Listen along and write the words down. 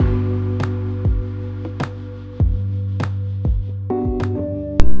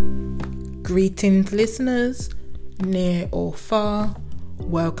Greetings, listeners, near or far.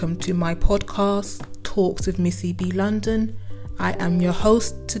 Welcome to my podcast, Talks with Missy B. London. I am your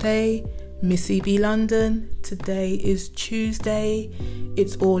host today, Missy B. London. Today is Tuesday.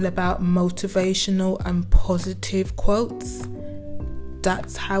 It's all about motivational and positive quotes.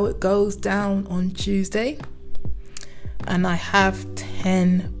 That's how it goes down on Tuesday. And I have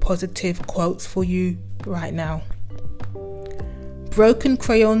 10 positive quotes for you right now. Broken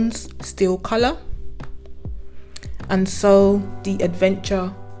crayons still colour, and so the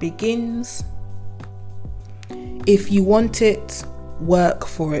adventure begins. If you want it, work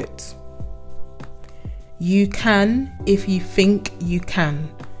for it. You can if you think you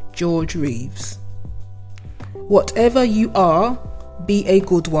can. George Reeves. Whatever you are, be a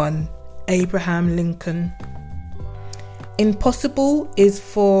good one. Abraham Lincoln. Impossible is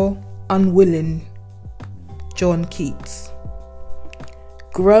for unwilling. John Keats.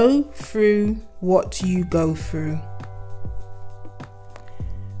 Grow through what you go through.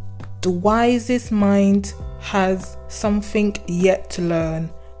 The wisest mind has something yet to learn.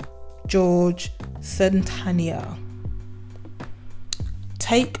 George Santayana.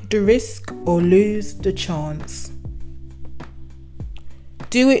 Take the risk or lose the chance.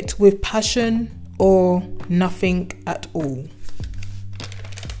 Do it with passion or nothing at all.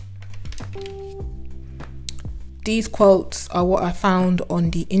 These quotes are what I found on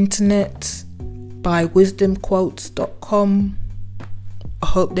the internet by wisdomquotes.com. I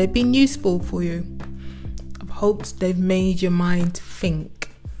hope they've been useful for you. I hope they've made your mind think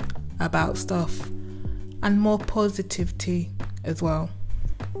about stuff and more positivity as well.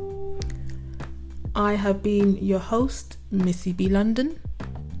 I have been your host, Missy B. London,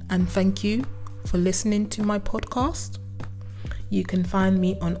 and thank you for listening to my podcast. You can find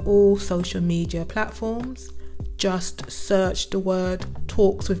me on all social media platforms. Just search the word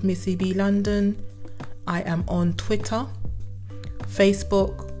Talks with Missy B. London. I am on Twitter,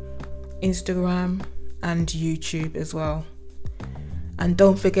 Facebook, Instagram, and YouTube as well. And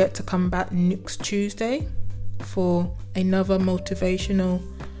don't forget to come back next Tuesday for another motivational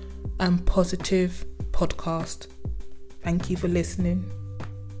and positive podcast. Thank you for listening.